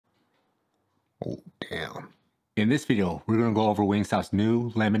Oh, damn. In this video, we're going to go over Wingstop's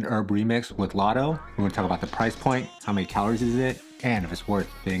new lemon herb remix with Latto. We're going to talk about the price point, how many calories is it, and if it's worth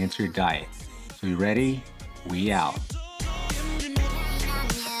fitting into your diet. So you ready? We out.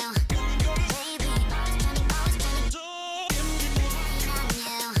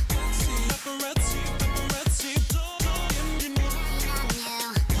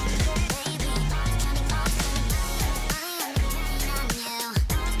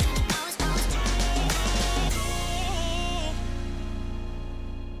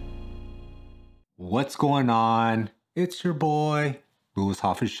 What's going on? It's your boy, Louis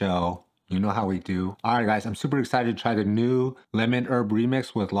Fa Sho. You know how we do. Alright guys, I'm super excited to try the new lemon herb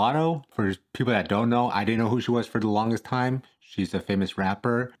remix with Latto. For people that don't know, I didn't know who she was for the longest time. She's a famous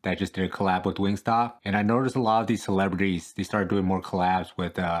rapper that just did a collab with Wingstop. And I noticed a lot of these celebrities, they started doing more collabs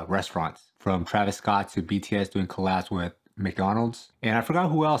with restaurants. From Travis Scott to BTS doing collabs with McDonald's. And I forgot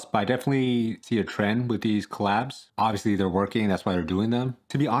who else, but I definitely see a trend with these collabs. Obviously they're working, that's why they're doing them.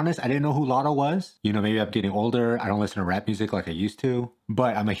 To be honest, I didn't know who Latto was. You know, maybe I'm getting older, I don't listen to rap music like I used to.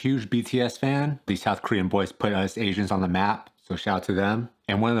 But I'm a huge BTS fan. These South Korean boys put us Asians on the map, so shout out to them.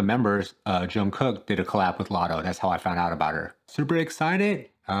 And one of the members, Jungkook, did a collab with Latto. That's how I found out about her. Super excited.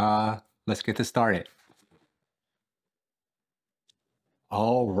 Let's get this started.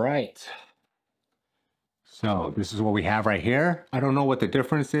 All right. So this is what we have right here. I don't know what the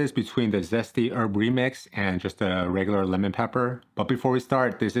difference is between the zesty herb remix and just a regular lemon pepper. But before we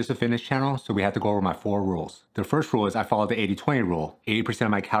start, this is a fitness channel, so we have to go over my 4 rules. The first rule is I follow the 80-20 rule. 80% of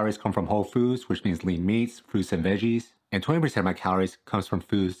my calories come from whole foods, which means lean meats, fruits, and veggies. And 20% of my calories comes from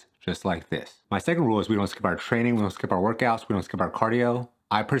foods just like this. My second rule is we don't skip our training, we don't skip our workouts, we don't skip our cardio.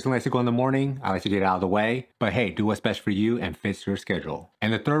 I personally like to go in the morning, I like to get it out of the way, but hey, do what's best for you and fits your schedule.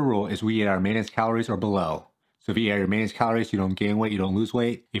 And the third rule is we eat our maintenance calories or below. So if you eat your maintenance calories, you don't gain weight, you don't lose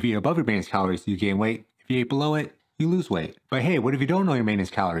weight. If you eat above your maintenance calories, you gain weight. If you eat below it, you lose weight. But hey, what if you don't know your maintenance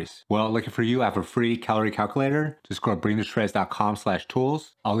calories? Well, lucky for you, I have a free calorie calculator. Just go to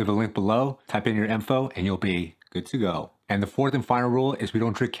BRINGTHESHREDS.com/tools. I'll leave a link below. Type in your info and you'll be good to go. And the fourth and final rule is we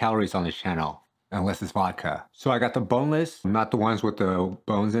don't drink calories on this channel, unless it's vodka. So I got the boneless, not the ones with the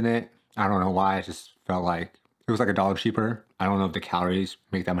bones in it. I don't know why, I just felt like it was like $1 cheaper. I don't know if the calories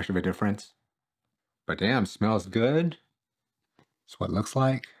make that much of a difference. But damn, smells good. That's what it looks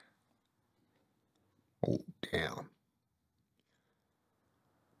like. Oh, damn.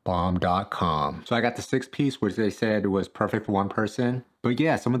 Bomb.com. So I got the 6-piece, which they said was perfect for one person. But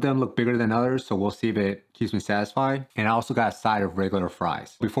yeah, some of them look bigger than others, so we'll see if it keeps me satisfied. And I also got a side of regular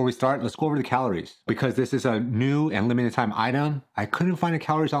fries. Before we start, let's go over the calories. Because this is a new and limited time item, I couldn't find the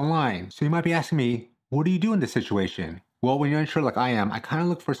calories online. So you might be asking me, what do you do in this situation? Well, when you're unsure like I am, I kind of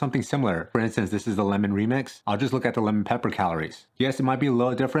look for something similar. For instance, this is the lemon remix. I'll just look at the lemon pepper calories. Yes, it might be a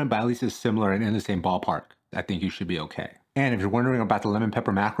little different, but at least it's similar and in the same ballpark. I think you should be okay. And if you're wondering about the lemon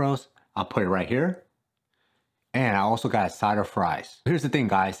pepper macros, I'll put it right here. And I also got a side of fries. Here's the thing,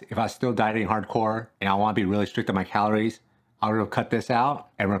 guys. If I was still dieting hardcore and I want to be really strict on my calories, I would have cut this out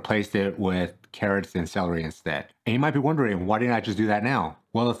and replaced it with carrots and celery instead. And you might be wondering, why didn't I just do that now?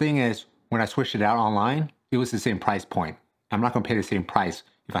 Well, the thing is, when I switched it out online, it was the same price point. I'm not gonna pay the same price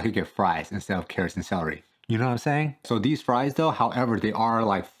if I could get fries instead of carrots and celery. You know what I'm saying? So these fries though, however, they are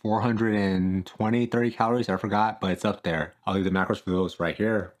like 420, 30 calories, I forgot, but it's up there. I'll leave the macros for those right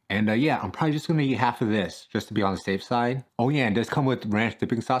here. And yeah, I'm probably just gonna eat half of this just to be on the safe side. Oh yeah, and it does come with ranch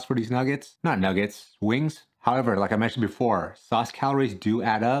dipping sauce for these nuggets. Not nuggets, wings. However, like I mentioned before, sauce calories do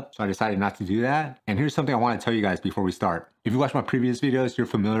add up, so I decided not to do that. And here's something I want to tell you guys before we start. If you watch my previous videos, you're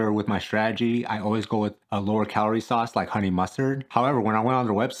familiar with my strategy. I always go with a lower calorie sauce like honey mustard. However, when I went on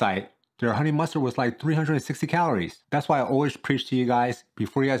their website, their honey mustard was like 360 calories. That's why I always preach to you guys,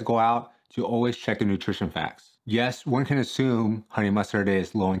 before you guys go out, to always check the nutrition facts. Yes, one can assume honey mustard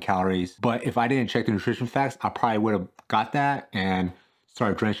is low in calories, but if I didn't check the nutrition facts, I probably would have got that and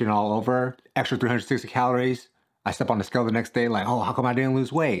started drenching it all over. Extra 360 calories. I step on the scale the next day like, oh, how come I didn't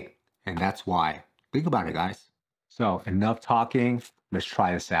lose weight? And that's why. Think about it, guys. So enough talking. Let's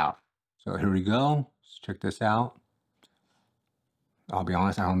try this out. So here we go. Let's check this out. I'll be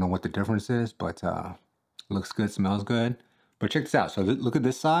honest, I don't know what the difference is, but looks good, smells good. But check this out. So look at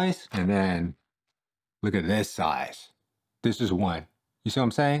this size, and then look at this size. This is one. You see what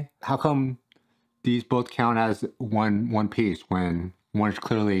I'm saying? How come these both count as one piece when one is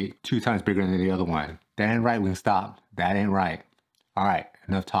clearly 2 times bigger than the other one? That ain't right, Wingstop. That ain't right. All right,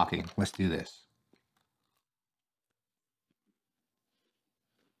 enough talking. Let's do this.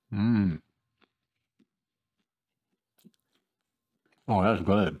 Oh, that's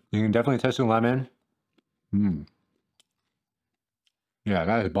good. You can definitely taste the lemon. Yeah,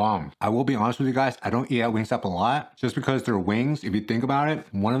 that is bomb. I will be honest with you guys, I don't eat at Wingstop a lot just because their wings, if you think about it,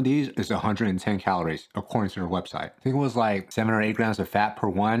 one of these is 110 calories according to their website. I think it was like 7 or 8 grams of fat per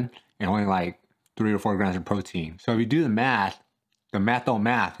one and only like 3 or 4 grams of protein. So if you do the math don't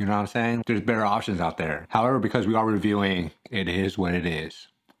math, you know what I'm saying? There's better options out there. However, because we are reviewing, it is what it is.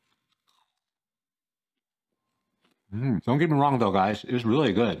 Don't get me wrong though, guys, it's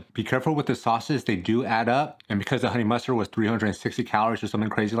really good. Be careful with the sauces, they do add up. And because the honey mustard was 360 calories or something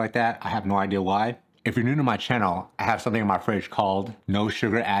crazy like that, I have no idea why. If you're new to my channel, I have something in my fridge called no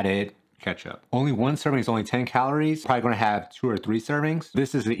sugar added ketchup. Only one serving is only 10 calories. Probably gonna have 2 or 3 servings.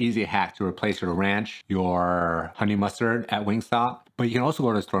 This is the easy hack to replace your ranch, your honey mustard at Wingstop. But you can also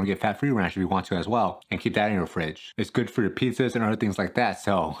go to the store and get fat-free ranch if you want to as well, and keep that in your fridge. It's good for your pizzas and other things like that,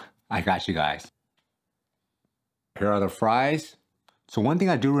 so I got you guys. Here are the fries. So one thing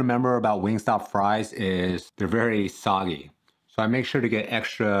I do remember about Wingstop fries is they're very soggy. So I make sure to get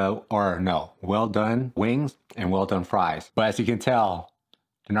extra, or no, well done wings and well done fries. But as you can tell,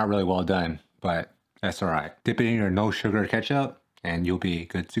 they're not really well done, but that's all right. Dip it in your no sugar ketchup and you'll be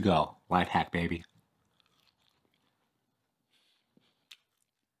good to go. Life hack, baby.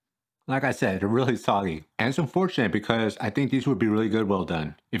 Like I said, they're really soggy. And it's unfortunate because I think these would be really good well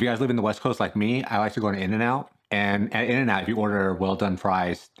done. If you guys live in the West Coast like me, I like to go to In-N-Out. And at In-N-Out, if you order well done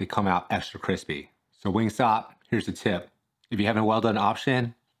fries, they come out extra crispy. So Wingstop, here's the tip. If you have a well done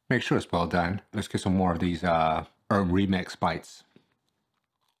option, make sure it's well done. Let's get some more of these herb remix bites.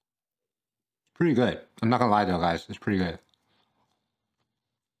 Pretty good. I'm not gonna lie though, guys, it's pretty good.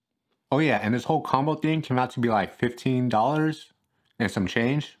 Oh yeah, and this whole combo thing came out to be like $15 and some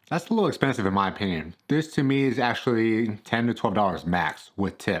change. That's a little expensive in my opinion. This to me is actually $10 to $12 max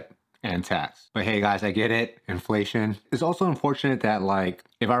with tip and tax. But hey guys, I get it, inflation. It's also unfortunate that like,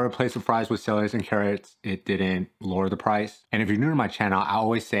 if I replace the fries with celery and carrots, it didn't lower the price. And if you're new to my channel, I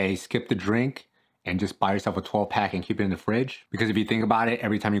always say skip the drink and just buy yourself a 12 pack and keep it in the fridge. Because if you think about it,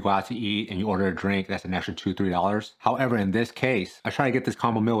 every time you go out to eat and you order a drink, that's an extra $2, $3. However, in this case, I tried to get this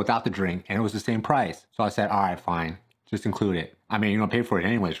combo meal without the drink and it was the same price. So I said, all right, fine. Just include it. I mean, you're gonna pay for it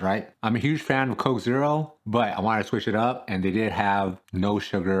anyways, right? I'm a huge fan of Coke Zero, but I wanted to switch it up and they did have no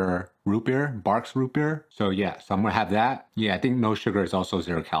sugar root beer, Barks root beer. So yeah, so I'm gonna have that. Yeah, I think no sugar is also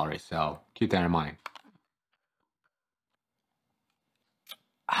 0 calories, so keep that in mind.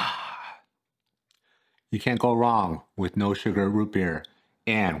 You can't go wrong with no sugar root beer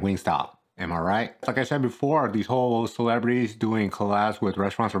and Wingstop. Am I right? Like I said before, these whole celebrities doing collabs with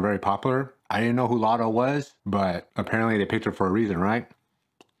restaurants are very popular. I didn't know who Latto was, but apparently they picked her for a reason, right?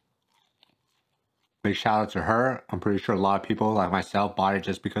 Big shout out to her. I'm pretty sure a lot of people like myself bought it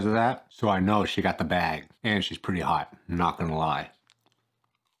just because of that. So I know she got the bag and she's pretty hot. I'm not gonna lie.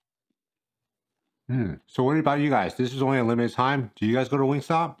 So what about you guys? This is only a limited time. Do you guys go to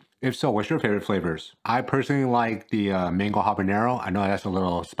Wingstop? If so, what's your favorite flavors? I personally like the mango habanero. I know that's a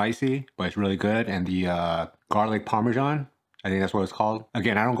little spicy, but it's really good. And the garlic parmesan. I think that's what it's called.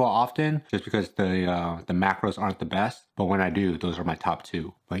 Again, I don't go often just because the macros aren't the best. But when I do, those are my top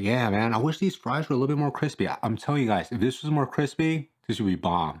 2. But yeah, man, I wish these fries were a little bit more crispy. I'm telling you guys, if this was more crispy, this would be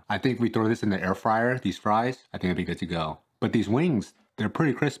bomb. I think if we throw this in the air fryer, these fries, I think it'd be good to go. But these wings, they're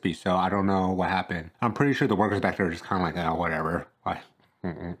pretty crispy, so I don't know what happened. I'm pretty sure the workers back there are just kind of like, oh, whatever.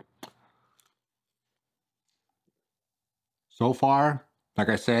 So far, like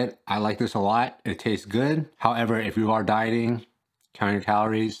I said, I like this a lot. It tastes good. However, if you are dieting, counting your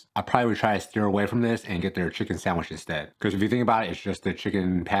calories, I probably would try to steer away from this and get their chicken sandwich instead. Because if you think about it, it's just the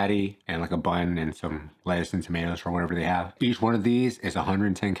chicken patty and like a bun and some lettuce and tomatoes or whatever they have. Each one of these is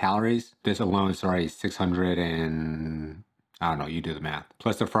 110 calories. This alone is already 600 and I don't know, you do the math.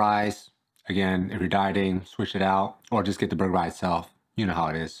 Plus the fries. Again, if you're dieting, switch it out or just get the burger by itself. You know how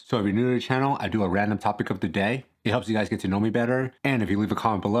it is. So if you're new to the channel, I do a random topic of the day. It helps you guys get to know me better. And if you leave a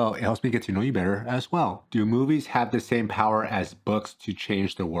comment below, it helps me get to know you better as well. Do movies have the same power as books to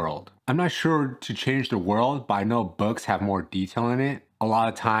change the world? I'm not sure to change the world, but I know books have more detail in it. A lot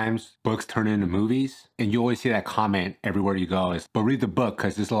of times books turn into movies and you always see that comment everywhere you go is, but read the book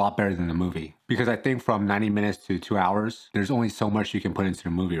because it's a lot better than the movie. Because I think from 90 minutes to 2 hours, there's only so much you can put into the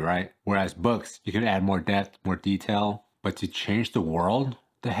movie, right? Whereas books, you can add more depth, more detail. But to change the world?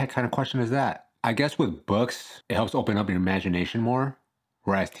 The heck kind of question is that? I guess with books, it helps open up your imagination more.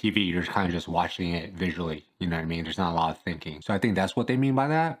 Whereas TV, you're kind of just watching it visually. You know what I mean? There's not a lot of thinking. So I think that's what they mean by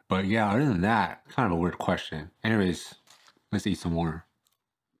that. But yeah, other than that, kind of a weird question. Anyways, let's eat some more.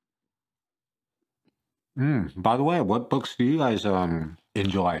 By the way, what books do you guys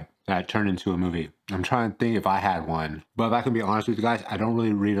enjoy? that turned into a movie. I'm trying to think if I had one. But if I can be honest with you guys, I don't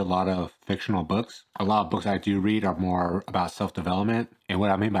really read a lot of fictional books. A lot of books I do read are more about self-development. And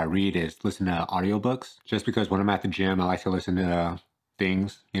what I mean by read is listen to audiobooks. Just because when I'm at the gym, I like to listen to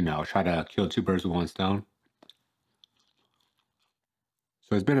things, you know, try to kill two birds with one stone.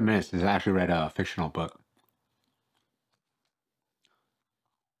 So it's been a minute since I actually read a fictional book.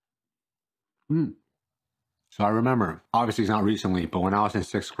 So I remember, obviously it's not recently, but when I was in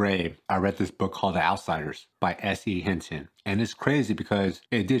 6th grade, I read this book called The Outsiders by S.E. Hinton. And it's crazy because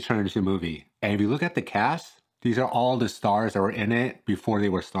it did turn into a movie. And if you look at the cast, these are all the stars that were in it before they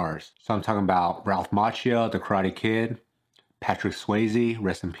were stars. So I'm talking about Ralph Macchio, the Karate Kid, Patrick Swayze,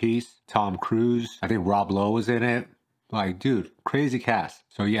 rest in peace, Tom Cruise, I think Rob Lowe was in it. Like, dude, crazy cast.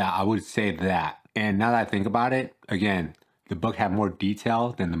 So yeah, I would say that. And now that I think about it, again, the book had more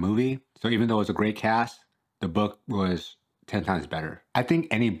detail than the movie. So even though it was a great cast, the book was 10 times better. I think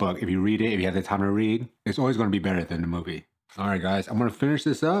any book, if you read it, if you have the time to read, it's always going to be better than the movie. All right, guys, I'm going to finish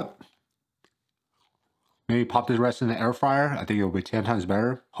this up. Maybe pop the rest in the air fryer. I think it'll be 10 times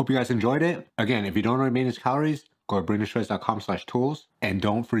better. Hope you guys enjoyed it. Again, if you don't know maintenance calories, go to bringtheshreds.com/tools. And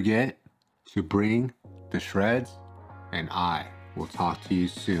don't forget to bring the shreds. And I will talk to you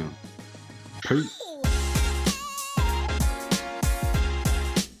soon. Peace.